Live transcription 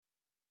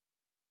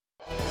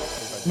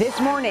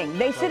This morning,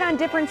 they sit on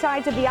different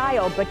sides of the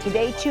aisle, but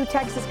today 2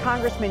 Texas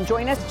congressmen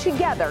join us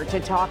together to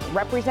talk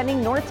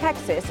representing North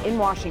Texas in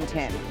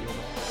Washington.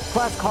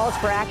 Plus, calls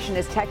for action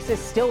as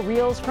Texas still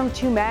reels from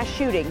 2 mass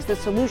shootings, the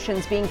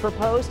solutions being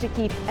proposed to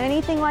keep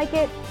anything like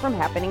it from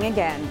happening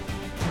again.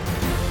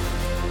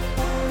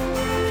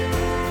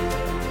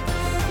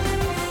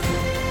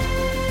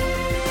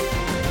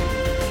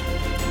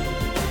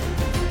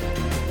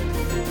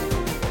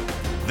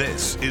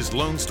 This is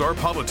Lone Star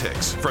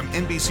Politics from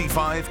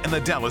NBC5 and the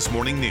Dallas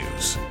Morning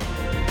News.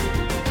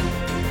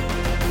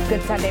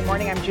 Good Sunday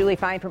morning. I'm Julie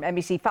Fine from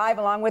NBC5,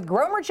 along with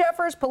Gromer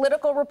Jeffers,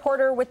 political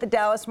reporter with the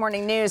Dallas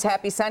Morning News.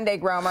 Happy Sunday,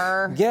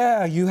 Gromer.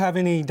 Yeah, you have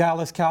any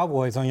Dallas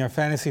Cowboys on your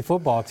fantasy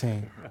football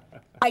team?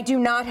 I do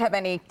not have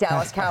any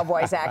Dallas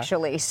Cowboys,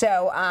 actually.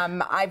 So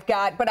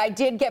but I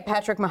did get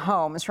Patrick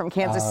Mahomes from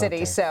Kansas City.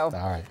 Okay. So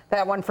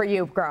that one for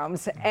you,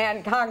 Gromes.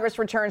 And Congress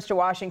returns to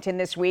Washington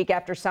this week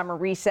after summer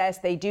recess.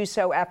 They do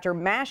so after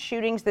mass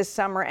shootings this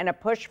summer and a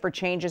push for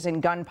changes in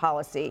gun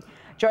policy.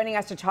 Joining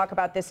us to talk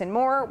about this and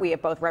more, we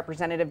have both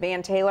Representative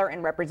Van Taylor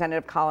and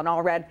Representative Colin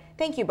Allred.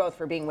 Thank you both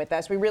for being with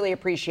us. We really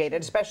appreciate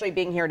it, especially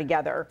being here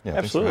together. Yeah,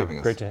 absolutely.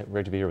 Great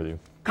to be here with you.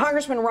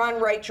 Congressman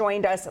Ron Wright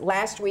joined us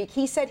last week.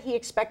 He said he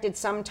expected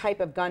some type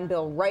of gun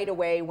bill right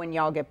away when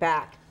y'all get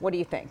back. What do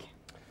you think?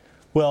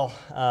 Well,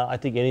 I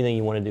think anything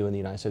you want to do in the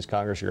United States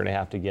Congress, you're going to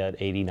have to get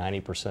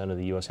 80-90% of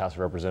the U.S. House of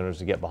Representatives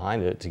to get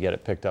behind it to get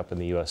it picked up in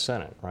the U.S.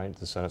 Senate, right?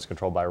 The Senate's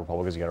controlled by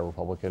Republicans. You got a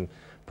Republican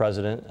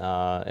president.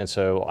 And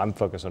so I'm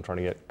focused on trying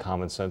to get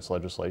common sense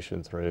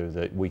legislation through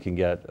that we can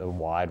get a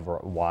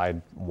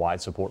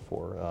wide support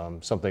for.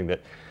 Something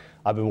that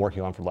I've been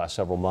working on for the last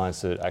several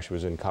months that actually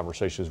was in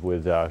conversations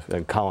with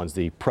and Colin's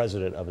the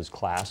president of his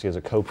class. He has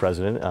a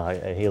co-president,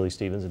 Haley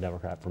Stevens, a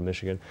Democrat from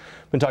Michigan.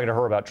 Been talking to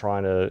her about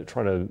trying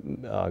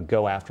to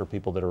go after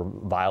people that are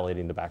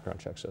violating the background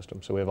check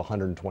system. So we have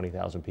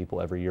 120,000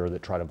 people every year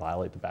that try to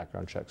violate the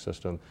background check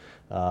system,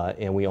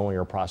 and we only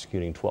are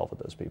prosecuting 12 of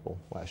those people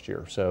last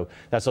year. So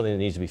that's something that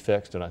needs to be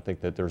fixed, and I think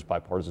that there's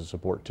bipartisan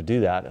support to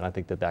do that, and I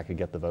think that could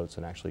get the votes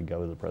and actually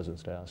go to the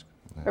president's desk.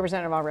 Yeah.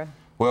 Representative Allred.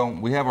 Well,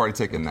 we have already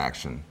taken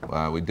action.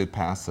 We did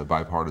pass a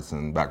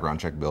bipartisan background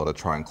check bill to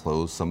try and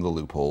close some of the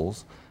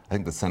loopholes. I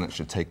think the Senate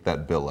should take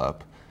that bill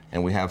up.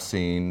 And we have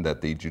seen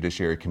that the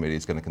Judiciary Committee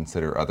is going to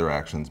consider other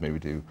actions, maybe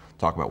to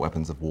talk about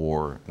weapons of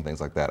war and things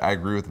like that. I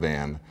agree with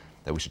Van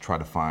that we should try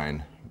to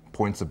find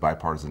points of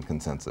bipartisan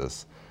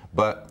consensus.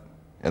 But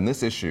in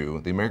this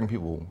issue, the American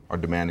people are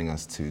demanding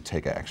us to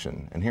take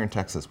action. And here in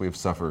Texas, we have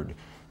suffered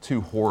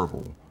 2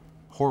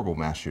 horrible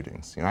mass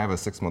shootings. You know, I have a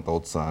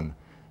 6-month-old son.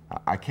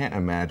 I can't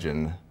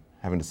imagine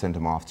having to send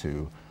him off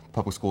to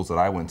public schools that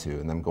I went to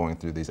and them going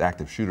through these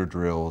active shooter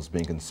drills,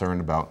 being concerned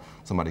about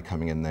somebody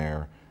coming in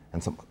there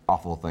and some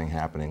awful thing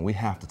happening. We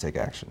have to take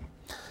action.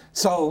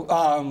 So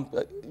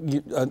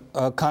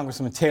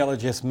Congressman Taylor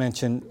just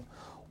mentioned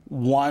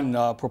one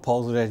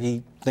proposal that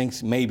he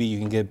thinks maybe you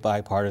can get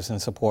bipartisan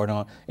support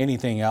on.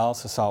 Anything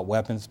else, assault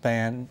weapons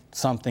ban,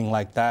 something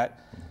like that?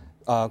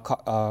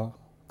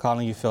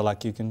 Colin, you feel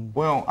like you can?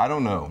 Well, I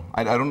don't know.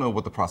 I don't know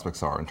what the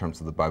prospects are in terms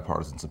of the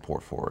bipartisan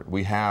support for it.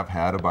 We have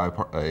had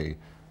a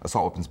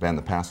assault weapons ban in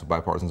the past with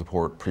bipartisan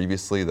support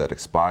previously that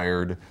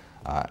expired,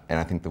 and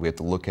I think that we have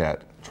to look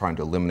at trying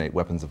to eliminate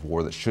weapons of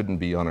war that shouldn't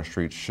be on our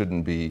streets,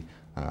 shouldn't be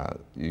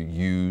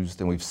used,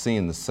 and we've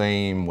seen the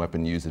same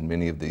weapon used in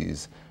many of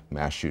these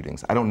mass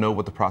shootings. I don't know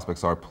what the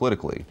prospects are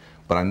politically,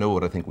 but I know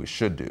what I think we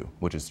should do,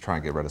 which is try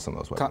and get rid of some of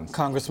those weapons.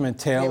 Congressman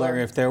Taylor,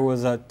 if there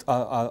was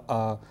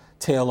a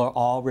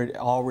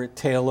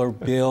Taylor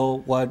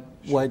bill,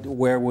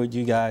 where would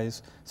you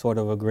guys sort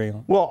of agree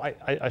on? Well,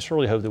 I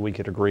certainly hope that we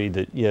could agree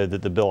that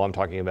that the bill I'm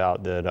talking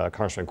about that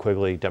Congressman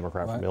Quigley,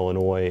 Democrat from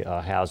Illinois,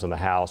 has in the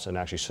House, and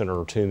actually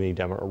Senator Toomey,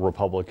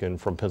 Republican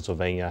from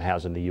Pennsylvania,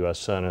 has in the U.S.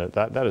 Senate.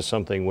 That is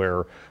something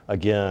where,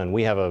 again,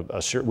 we have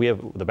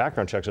the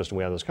background check system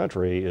we have in this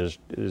country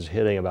is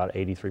hitting about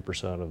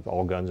 83% of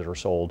all guns that are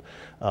sold,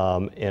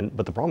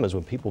 but the problem is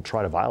when people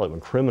try to violate,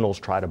 when criminals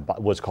try to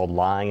what's called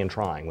lying and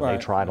trying, when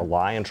they try to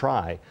lie and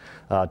try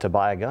to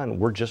buy a gun,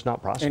 we're just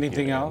not prosecuting.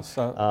 Anything else?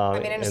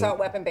 An assault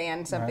weapon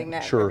ban, something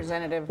that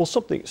Representative. Well,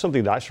 something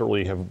that I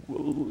certainly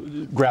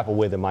have grappled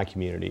with in my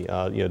community.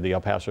 The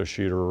El Paso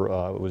shooter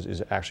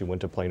actually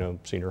went to Plano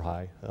Senior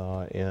High,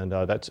 and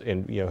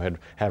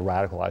had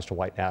radicalized to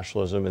white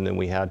nationalism. And then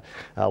we had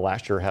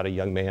last year had a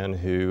young man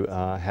who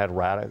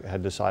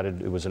had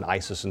decided it was an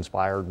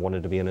ISIS-inspired,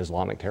 wanted to be an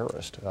Islamic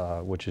terrorist,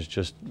 which is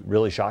just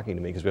really shocking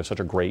to me because we have such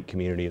a great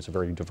community. It's a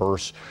very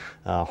diverse,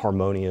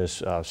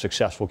 harmonious,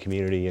 successful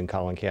community in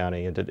Collin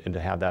County, and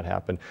to have that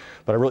happen.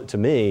 But to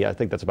me, I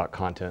think that's about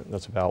content.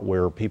 That's about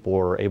where people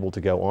are able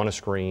to go on a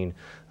screen,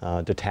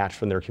 detached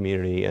from their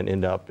community, and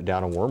end up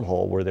down a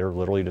wormhole where they're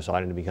literally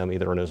deciding to become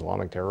either an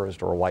Islamic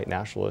terrorist or a white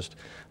nationalist,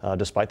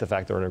 despite the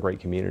fact they're in a great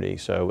community.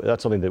 So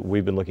that's something that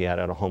we've been looking at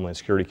a Homeland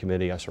Security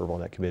Committee. I serve on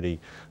that committee,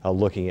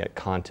 looking at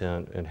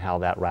content and how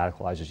that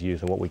radicalizes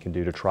youth and what we can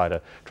do to try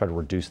to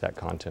reduce that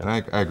content.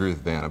 And I agree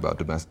with Van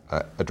about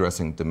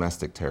addressing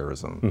domestic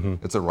terrorism.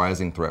 Mm-hmm. It's a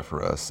rising threat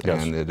for us,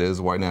 and it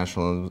is white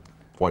nationalism.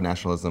 white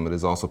nationalism. It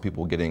is also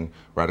people getting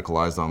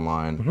radicalized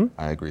online.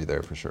 I agree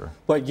there for sure.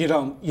 But you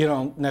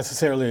don't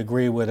necessarily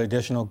agree with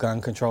additional gun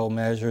control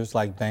measures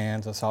like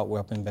bans, assault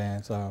weapon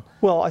bans.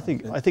 Well, I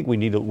think we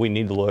need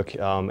to look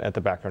at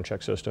the background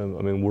check system.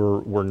 I mean,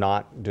 we're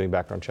not doing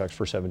background checks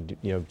for 17,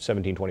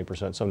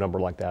 20%, some number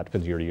like that,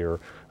 depends year to year,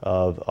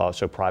 of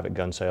so private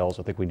gun sales.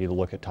 I think we need to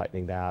look at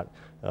tightening that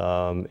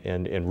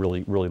and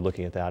really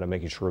looking at that and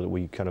making sure that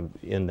we kind of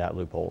end that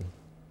loophole.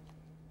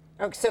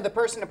 Okay, so the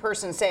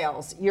person-to-person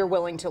sales, you're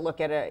willing to look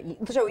at a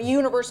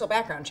universal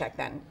background check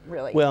then,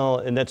 really? Well,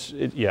 and that's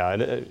yeah.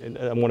 And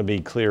I want to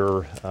be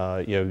clear.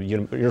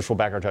 Universal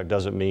background check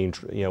doesn't mean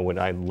when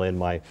I lend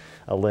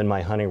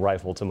my hunting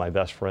rifle to my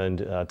best friend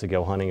to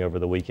go hunting over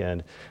the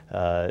weekend.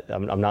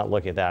 I'm not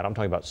looking at that. I'm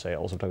talking about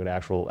sales. I'm talking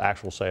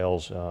actual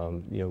sales.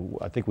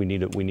 I think we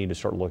need to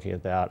start looking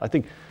at that. I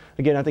think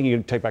you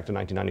can take back to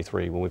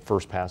 1993 when we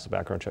first passed the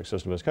background check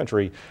system in this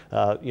country.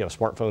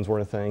 Smartphones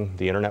weren't a thing.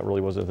 The internet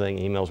really wasn't a thing.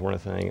 Emails weren't a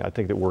thing. I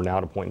think that we're now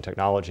at a point in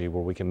technology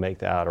where we can make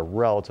that a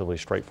relatively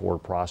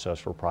straightforward process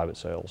for private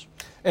sales.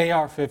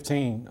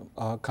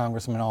 AR-15,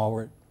 Congressman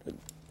Allred.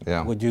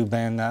 Yeah. Would you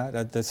ban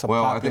that? That's a I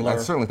popular,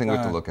 certainly think we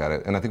have to look at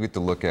it, and I think we have to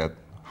look at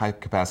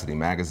high-capacity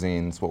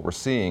magazines. What we're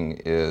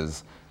seeing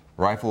is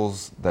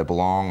rifles that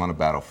belong on a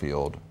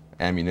battlefield,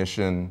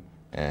 ammunition,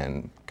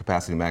 and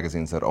capacity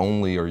magazines that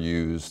only are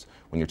used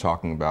when you're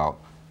talking about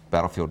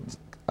battlefield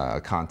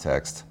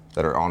context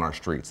that are on our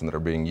streets and that are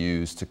being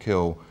used to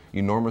kill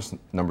enormous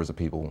numbers of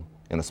people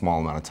in a small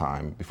amount of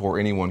time before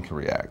anyone can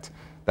react.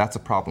 That's a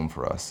problem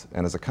for us.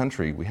 And as a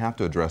country, we have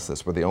to address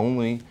this. We're the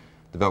only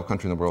developed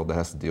country in the world that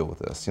has to deal with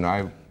this.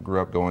 I grew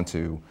up going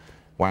to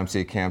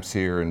YMCA camps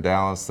here in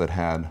Dallas that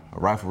had a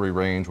riflery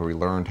range where we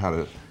learned how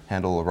to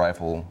handle a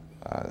rifle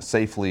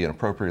safely and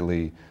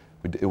appropriately.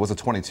 It was a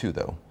 .22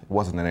 though. It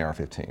wasn't an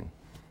AR-15.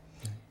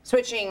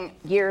 Switching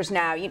gears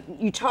now,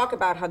 you talk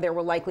about how there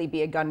will likely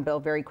be a gun bill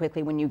very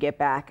quickly when you get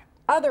back.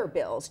 Other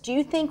bills, do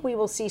you think we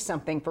will see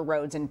something for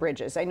roads and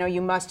bridges? I know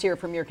you must hear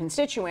from your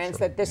constituents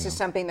that this is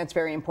something that's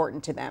very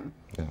important to them.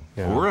 Yeah.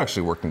 Well, we're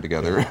actually working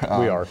together.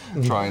 We are.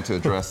 Trying to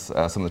address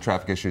some of the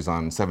traffic issues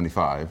on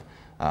 75.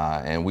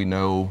 And we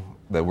know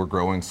that we're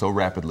growing so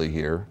rapidly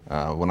here.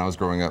 When I was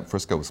growing up,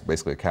 Frisco was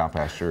basically a cow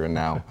pasture, and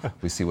now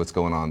we see what's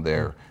going on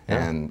there.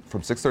 Yeah. And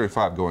from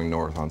 635 going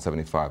north on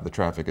 75, the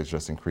traffic is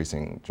just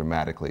increasing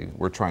dramatically.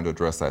 We're trying to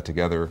address that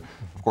together.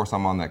 Of course,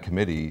 I'm on that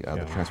committee,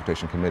 the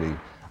Transportation Committee.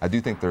 I do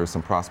think there are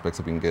some prospects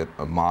that we can get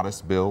a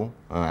modest bill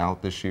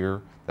out this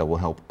year that will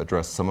help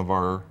address some of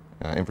our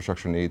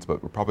infrastructure needs,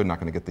 but we're probably not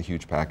going to get the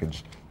huge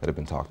package that have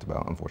been talked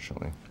about,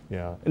 unfortunately.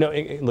 Yeah.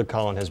 Look,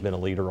 Colin has been a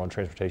leader on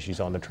transportation.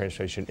 He's on the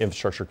Transportation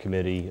Infrastructure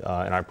Committee,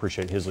 and I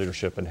appreciate his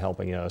leadership in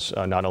helping us,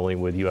 not only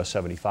with US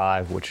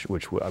 75, which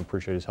I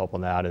appreciate his help on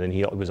that, and then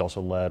he was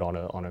also led on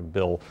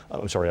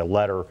a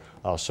letter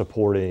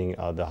supporting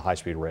the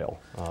high-speed rail,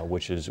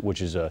 which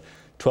is a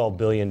 $12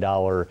 billion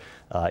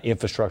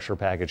infrastructure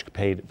package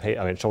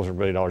 $12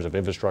 billion of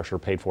infrastructure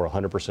paid for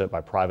 100% by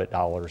private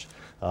dollars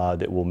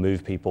that will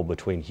move people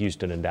between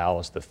Houston and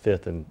Dallas, the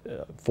fifth and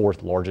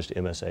fourth largest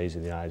MSAs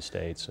in the United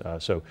States.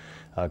 So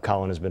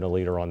Colin has been a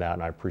leader on that,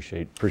 and I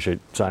appreciate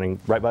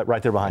signing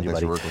right there behind you,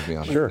 buddy. Work with me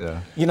on Sure. it.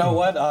 Yeah. You know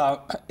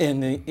what?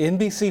 In the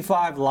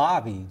NBC5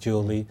 lobby,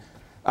 Julie,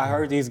 I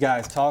heard these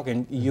guys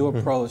talking. You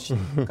approached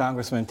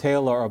Congressman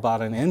Taylor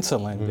about an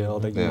insulin bill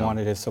that you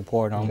wanted his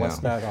support on. What's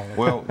that all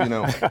about?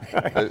 Well,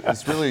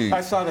 it's really.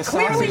 I saw the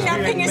Clearly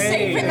nothing is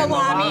safe in the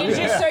lobby,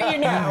 just so you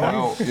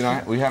know.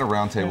 Well, we had a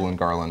roundtable in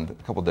Garland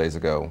a couple days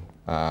ago,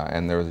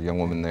 and there was a young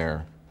woman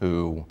there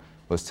who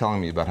was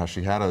telling me about how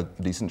she had a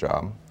decent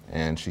job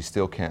and she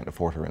still can't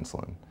afford her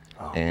insulin,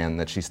 and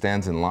that she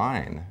stands in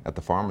line at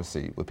the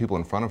pharmacy with people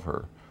in front of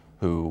her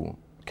who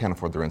can't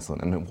afford their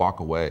insulin and then walk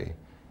away,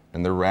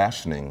 and they're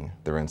rationing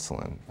their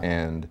insulin.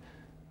 And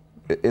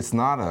it's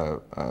not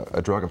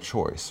a drug of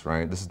choice,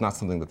 right? This is not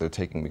something that they're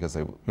taking because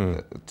they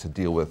to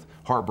deal with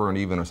heartburn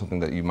even, or something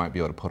that you might be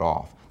able to put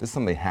off. This is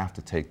something they have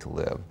to take to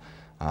live.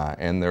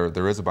 And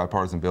there is a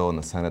bipartisan bill in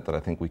the Senate that I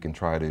think we can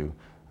try to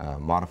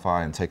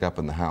modify and take up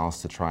in the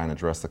House to try and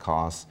address the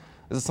costs.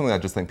 This is something I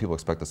just think people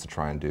expect us to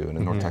try and do. And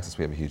in North Texas,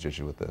 we have a huge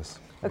issue with this.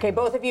 Okay,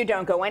 both of you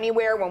don't go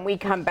anywhere. When we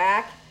come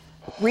back,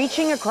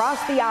 reaching across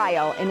the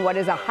aisle in what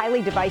is a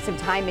highly divisive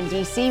time in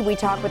D.C., we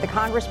talk with the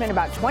congressman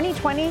about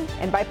 2020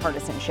 and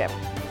bipartisanship.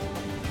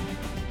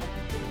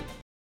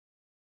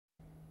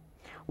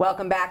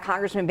 Welcome back,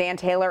 Congressman Van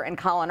Taylor and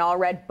Colin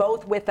Allred,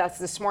 both with us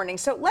this morning.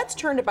 So let's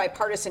turn to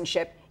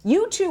bipartisanship.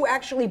 You two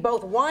actually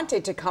both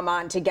wanted to come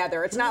on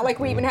together. It's not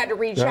like we even had to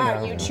reach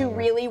out. You two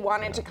really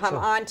wanted to come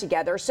on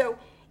together. So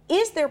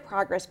is there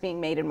progress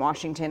being made in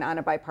Washington on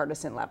a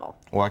bipartisan level?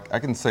 Well, I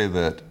can say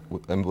that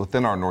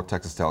within our North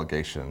Texas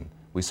delegation,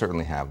 we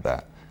certainly have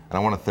that. And I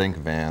want to thank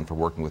Van for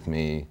working with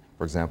me,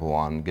 for example,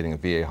 on getting a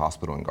VA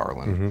hospital in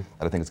Garland.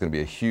 That I think is going to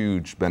be a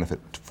huge benefit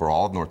for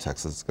all of North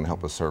Texas. It's going to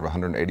help us serve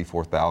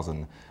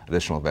 184,000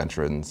 additional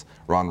veterans.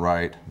 Ron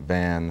Wright,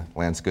 Van,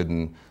 Lance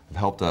Gooden, have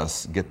helped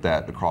us get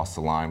that across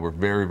the line. We're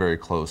very, very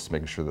close to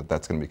making sure that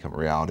that's going to become a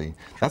reality.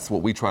 That's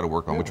what we try to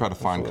work on. We try to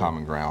find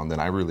common ground,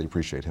 and I really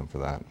appreciate him for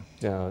that.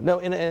 Yeah, no,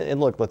 and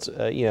look, let's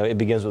it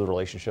begins with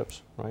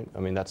relationships, right? I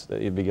mean,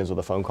 it begins with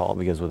a phone call, it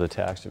begins with a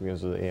text, it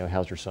begins with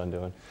how's your son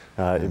doing?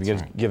 It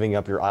begins giving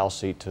up your aisle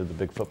seat to the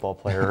big football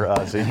player,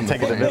 so you can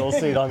take the middle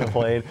seat on the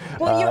plane.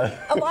 Well,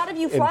 a lot of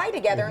you fly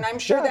together, and I'm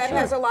sure that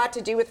has a lot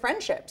to do with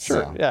friendships.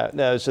 Sure. Yeah.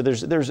 No. So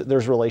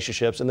there's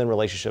relationships, and then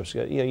relationships.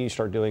 You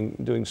start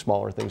doing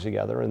smaller things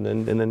together, and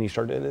then you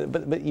start.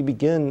 But you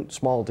begin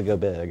small to go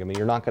big. I mean,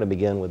 you're not going to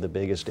begin with the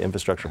biggest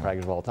infrastructure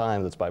package of all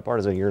time that's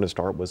bipartisan. You're going to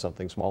start with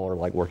something smaller,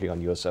 like working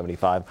on US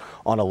 75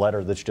 on a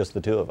letter that's just the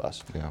two of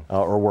us,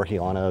 or working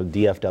on a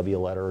DFW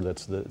letter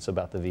that's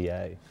about the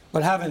VA.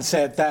 But having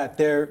said that,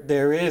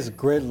 there is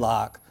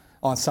gridlock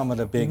on some of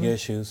the big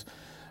issues.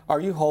 Are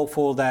you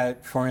hopeful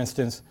that, for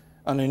instance,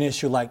 on an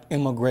issue like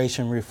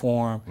immigration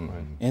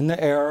reform, in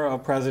the era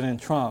of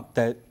President Trump,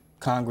 that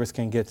Congress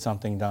can get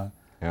something done?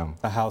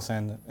 The House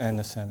and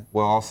the Senate.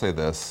 Well, I'll say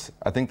this.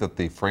 I think that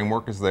the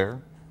framework is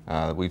there.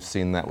 We've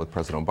seen that with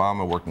President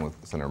Obama working with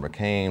Senator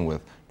McCain,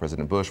 with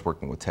President Bush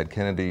working with Ted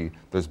Kennedy.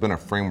 There's been a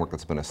framework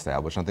that's been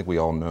established. I think we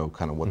all know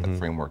kind of what that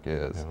framework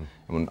is. And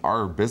when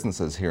our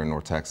businesses here in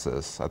North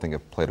Texas, I think,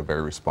 have played a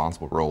very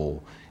responsible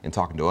role in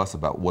talking to us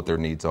about what their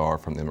needs are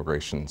from the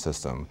immigration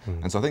system.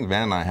 And so I think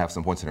Van and I have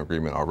some points in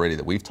agreement already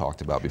that we've talked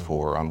about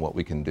before on what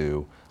we can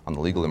do on the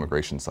legal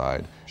immigration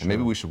side. And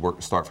maybe we should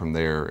start from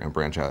there and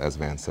branch out, as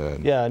Van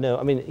said. Yeah, no,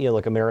 I mean,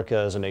 look, America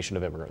is a nation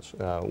of immigrants.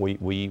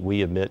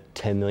 We admit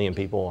 10 million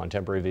people on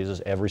temporary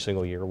visas every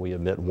single year. We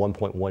admit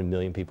 1.1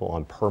 million people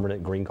on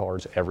permanent green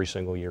cards every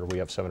single year. We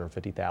have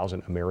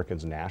 750,000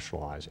 Americans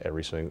nationalized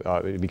every single,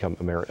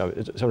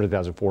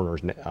 750,000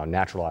 foreigners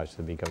naturalized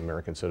to become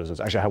American citizens.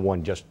 Actually, I had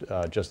one just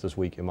this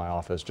week in my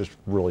office, just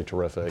really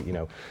terrific.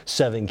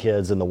 7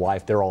 kids and the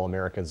wife, they're all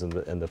Americans,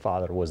 and the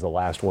father was the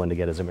last one to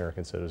get his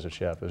American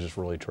citizenship. It was just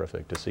really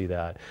terrific to see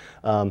that.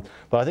 But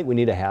I think we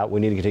need to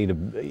continue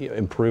to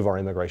improve our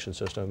immigration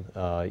system.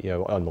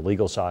 On the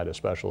legal side,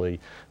 especially,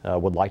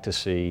 would like to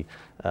see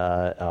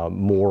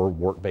more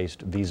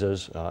work-based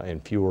visas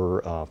and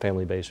fewer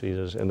family-based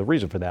visas. And the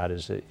reason for that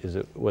is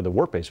that with a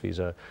work-based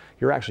visa,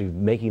 you're actually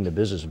making the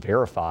business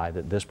verify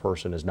that this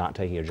person is not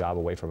taking a job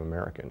away from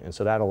American. And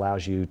so that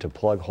allows you to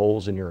plug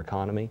holes in your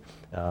economy.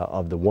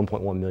 Of the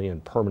 1.1 million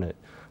permanent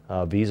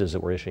visas that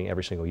we're issuing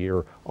every single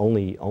year,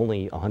 only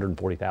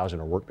 140,000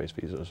 are work-based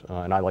visas.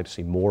 And I'd like to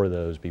see more of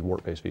those be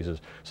work-based visas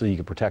so that you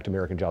can protect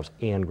American jobs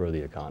and grow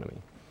the economy.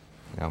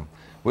 Yeah.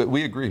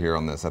 We agree here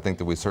on this. I think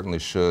that we certainly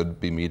should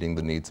be meeting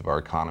the needs of our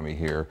economy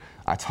here.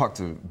 I talk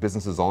to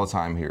businesses all the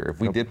time here.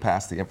 If we did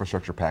pass the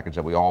infrastructure package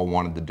that we all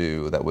wanted to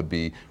do, that would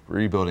be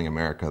rebuilding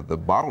America, the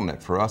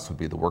bottleneck for us would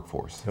be the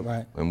workforce.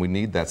 Right. And we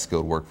need that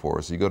skilled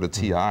workforce. You go to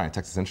TI,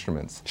 Texas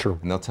Instruments,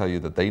 and they'll tell you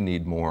that they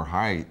need more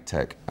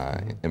high-tech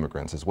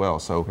immigrants as well.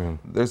 So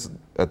there's,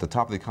 at the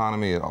top of the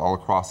economy, all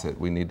across it,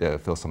 we need to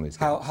fill some of these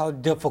gaps. How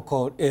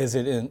difficult is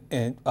it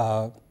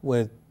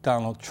with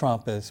Donald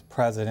Trump as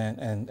president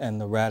and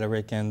the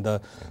rhetoric and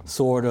the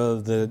sort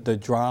of the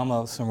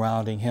drama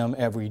surrounding him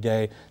every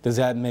day? Does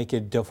that make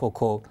it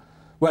difficult,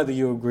 whether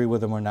you agree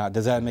with him or not,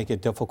 does that make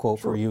it difficult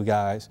for you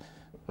guys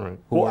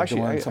who are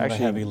doing some of the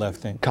heavy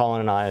lifting?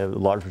 Colin and I, a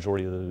large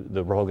majority of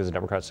the Republicans and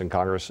Democrats in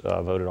Congress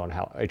voted on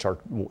HR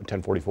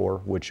 1044,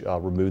 which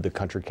removed the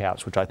country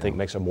caps, which I think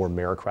makes a more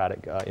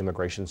meritocratic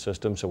immigration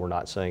system. So we're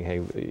not saying,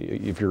 hey,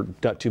 if you're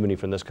not too many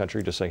from this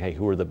country, just saying, hey,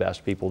 who are the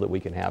best people that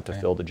we can have to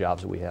fill the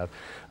jobs that we have?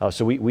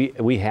 So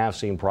we have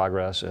seen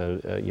progress,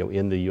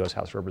 in the U.S.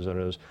 House of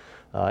Representatives,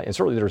 and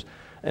certainly there's.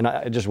 And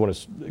I just want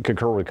to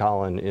concur with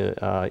Colin.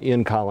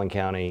 In Collin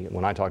County,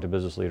 when I talk to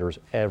business leaders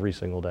every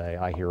single day,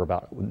 I hear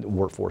about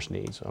workforce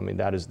needs. I mean,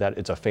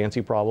 it's a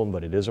fancy problem,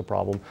 but it is a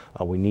problem.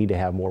 We need to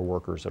have more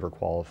workers that are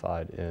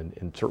qualified,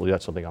 and certainly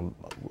that's something I'm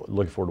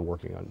looking forward to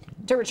working on.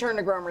 To return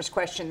to Gromer's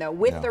question, though,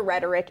 with the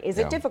rhetoric, is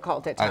it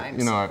difficult at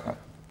times?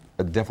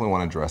 I definitely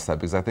want to address that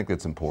because I think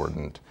it's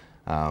important.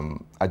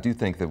 I do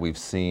think that we've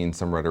seen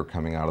some rhetoric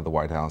coming out of the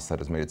White House that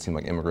has made it seem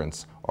like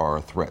immigrants are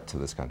a threat to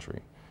this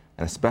country.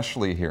 And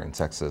especially here in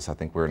Texas, I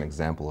think we're an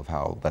example of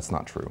how that's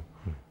not true.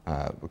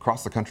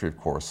 Across the country, of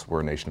course,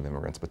 we're a nation of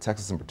immigrants, but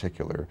Texas in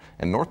particular,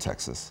 and North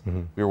Texas,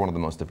 we are one of the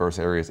most diverse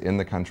areas in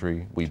the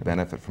country. We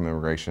benefit from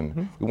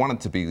immigration. We want it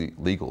to be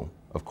legal,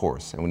 of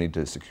course, and we need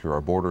to secure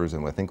our borders,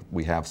 and I think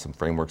we have some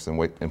frameworks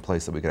in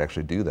place that we could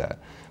actually do that.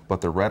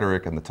 But the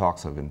rhetoric and the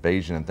talks of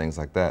invasion and things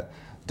like that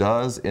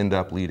does end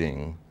up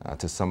leading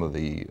to some of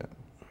the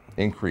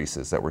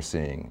increases that we're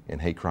seeing in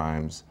hate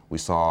crimes. We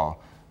saw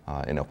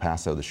in El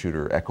Paso, the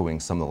shooter echoing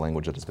some of the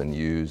language that has been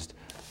used.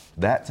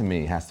 That, to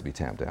me, has to be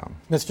tamped down.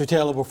 Mr.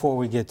 Taylor, before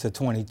we get to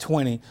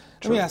 2020,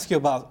 let me ask you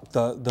about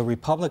the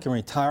Republican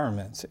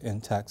retirements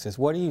in Texas.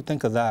 What do you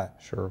think of that?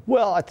 Sure.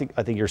 Well, I think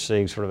you're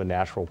seeing sort of a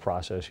natural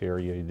process here.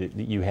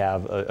 You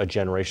have a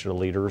generation of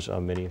leaders,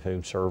 many of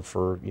whom served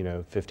for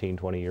 15,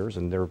 20 years,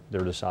 and they're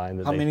deciding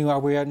that. How many are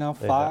we at now?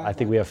 5? I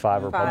think we have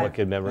 5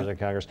 Republican members of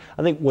Congress.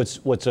 I think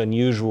what's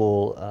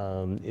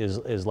unusual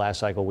is last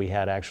cycle we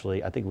had I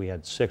think we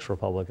had 6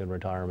 Republican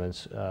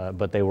retirements,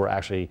 but they were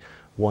actually.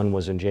 One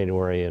was in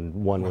January and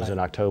one was in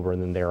October,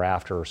 and then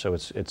thereafter. So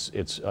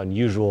it's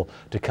unusual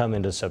to come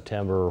into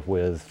September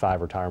with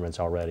 5 retirements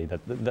already.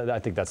 I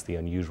think that's the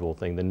unusual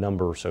thing. The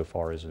number so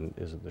far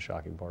isn't the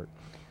shocking part.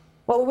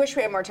 Well, we wish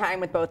we had more time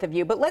with both of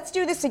you, but let's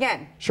do this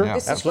again. Sure,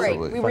 This is great.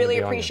 We really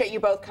appreciate you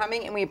both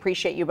coming, and we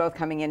appreciate you both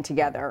coming in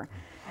together.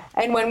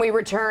 And when we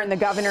return, the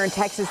governor and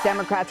Texas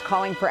Democrats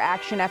calling for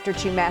action after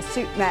 2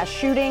 mass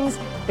shootings,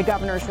 the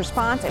governor's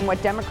response, and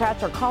what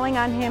Democrats are calling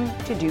on him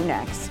to do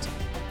next.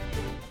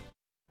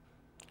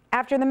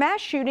 After the mass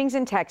shootings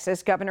in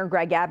Texas, Governor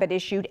Greg Abbott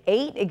issued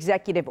 8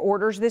 executive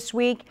orders this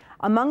week.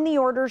 Among the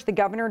orders, the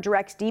governor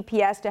directs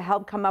DPS to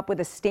help come up with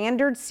a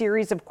standard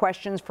series of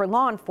questions for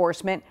law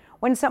enforcement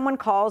when someone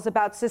calls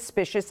about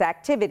suspicious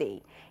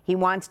activity. He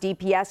wants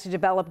DPS to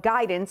develop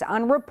guidance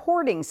on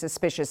reporting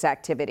suspicious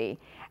activity.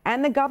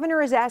 And the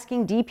governor is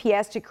asking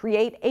DPS to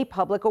create a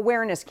public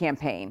awareness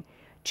campaign.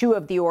 2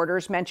 of the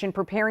orders mention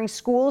preparing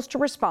schools to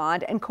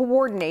respond and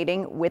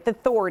coordinating with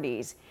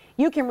authorities.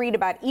 You can read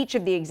about each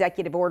of the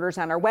executive orders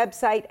on our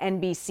website,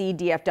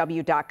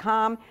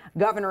 NBCDFW.com.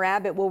 Governor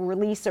Abbott will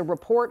release a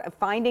report of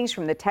findings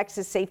from the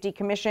Texas Safety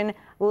Commission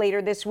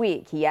later this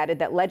week. He added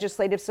that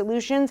legislative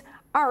solutions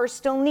are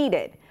still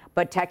needed.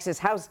 But Texas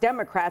House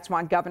Democrats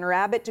want Governor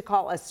Abbott to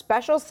call a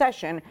special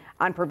session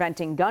on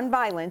preventing gun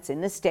violence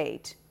in the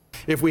state.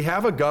 If we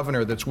have a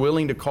governor that's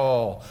willing to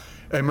call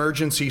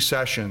emergency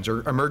sessions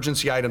or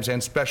emergency items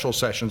and special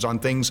sessions on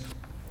things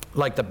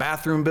like the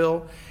bathroom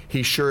bill,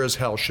 he sure as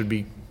hell should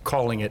be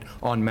calling it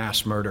on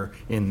mass murder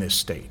in this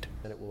state.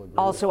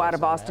 Also out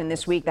of Austin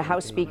this week, the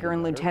House Speaker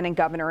and Lieutenant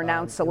Governor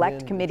announced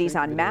select committees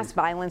on mass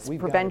violence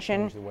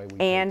prevention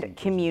and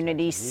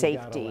community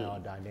safety.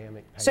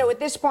 So at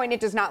this point,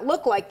 it does not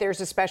look like there's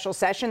a special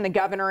session, the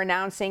governor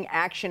announcing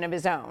action of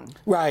his own.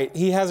 Right.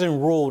 He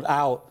hasn't ruled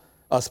out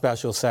a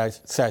special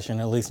session,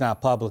 at least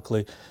not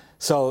publicly.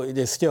 So it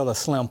is still a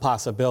slim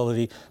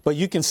possibility, but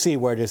you can see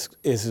where this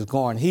is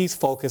going. He's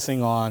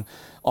focusing on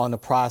the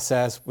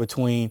process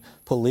between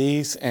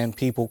police and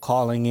people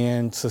calling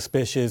in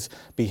suspicious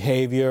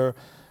behavior,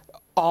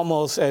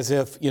 almost as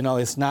if,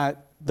 it's not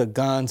the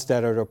guns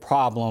that are the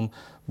problem,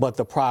 but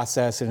the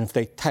process. And if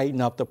they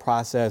tighten up the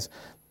process,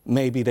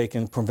 maybe they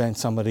can prevent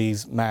some of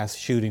these mass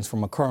shootings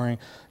from occurring.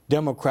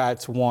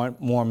 Democrats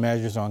want more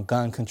measures on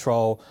gun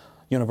control,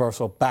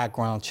 universal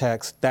background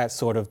checks, that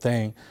sort of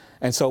thing.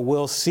 And so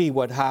we'll see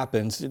what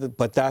happens,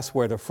 but that's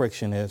where the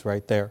friction is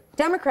right there.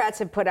 Democrats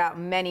have put out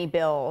many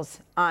bills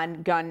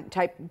on gun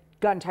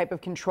type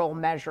of control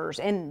measures,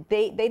 and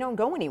they don't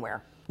go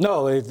anywhere.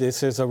 No,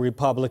 this is a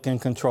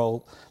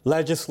Republican-controlled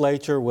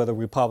legislature with a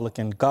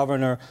Republican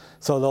governor.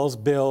 So those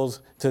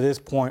bills to this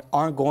point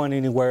aren't going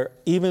anywhere,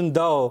 even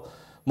though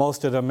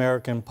most of the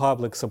American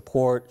public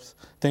supports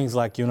things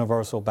like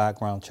universal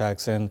background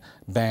checks and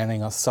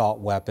banning assault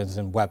weapons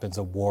and weapons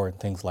of war and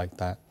things like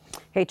that.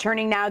 Okay,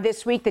 turning now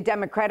this week, the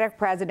Democratic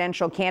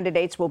presidential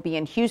candidates will be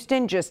in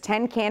Houston. Just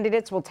 10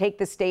 candidates will take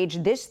the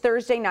stage this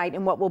Thursday night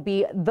in what will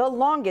be the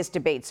longest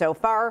debate so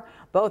far.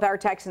 Both our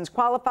Texans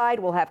qualified.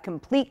 We'll have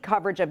complete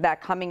coverage of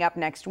that coming up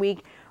next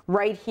week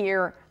right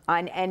here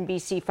on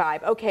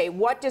NBC5. Okay,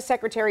 what does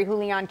Secretary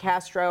Julian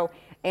Castro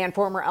and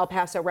former El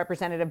Paso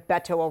Representative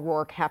Beto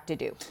O'Rourke have to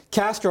do?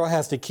 Castro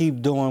has to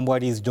keep doing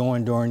what he's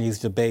doing during these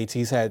debates.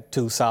 He's had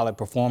 2 solid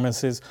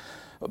performances.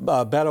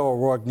 Beto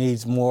O'Rourke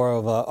needs more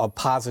of a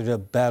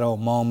positive Beto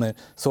moment,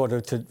 sort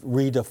of to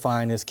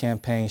redefine his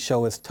campaign,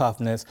 show his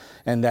toughness,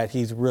 and that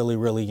he's really,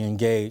 really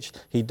engaged.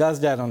 He does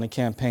that on the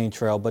campaign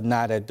trail, but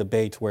not at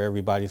debates where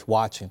everybody's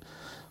watching.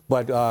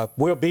 But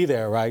we'll be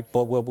there, right?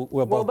 But we'll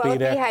both be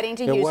there. Be heading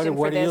to Houston for this.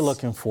 What are you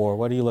looking for?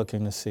 What are you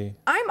looking to see?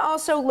 I'm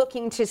also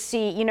looking to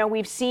see,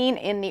 we've seen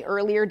in the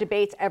earlier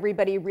debates,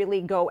 everybody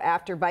really go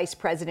after Vice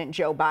President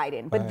Joe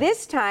Biden. But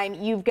this time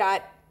you've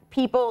got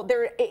people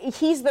there.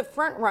 He's the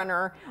front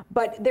runner,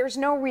 but there's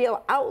no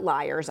real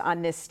outliers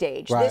on this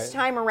stage. Right. This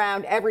time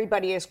around,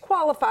 everybody is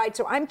qualified.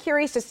 So I'm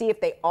curious to see if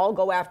they all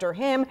go after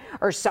him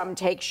or some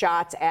take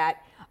shots at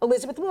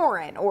Elizabeth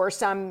Warren or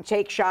some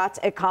take shots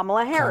at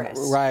Kamala Harris.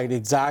 Right,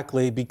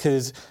 exactly,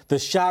 because the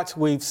shots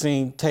we've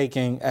seen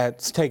taken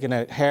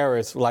at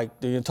Harris, like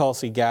the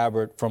Tulsi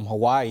Gabbard from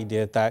Hawaii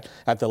did that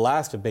at the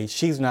last debate,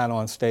 she's not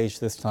on stage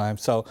this time.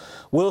 So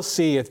we'll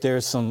see if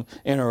there's some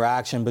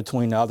interaction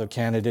between the other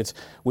candidates.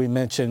 We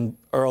mentioned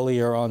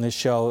earlier on this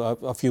show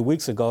a few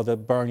weeks ago the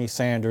Bernie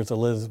Sanders,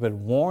 Elizabeth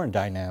Warren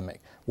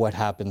dynamic. What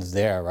happens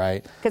there,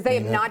 right? Because they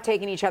have not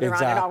taken each other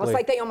on at all. It's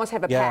like they almost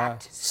have a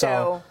pact.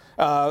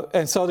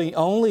 And so the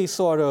only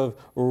sort of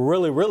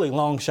really, really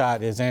long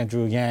shot is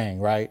Andrew Yang,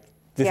 right?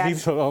 Yes.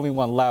 He's the only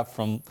one left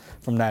from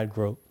that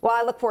group. Well,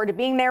 I look forward to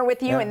being there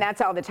with you, Yeah. and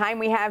that's all the time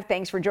we have.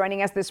 Thanks for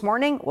joining us this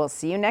morning. We'll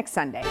see you next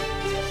Sunday.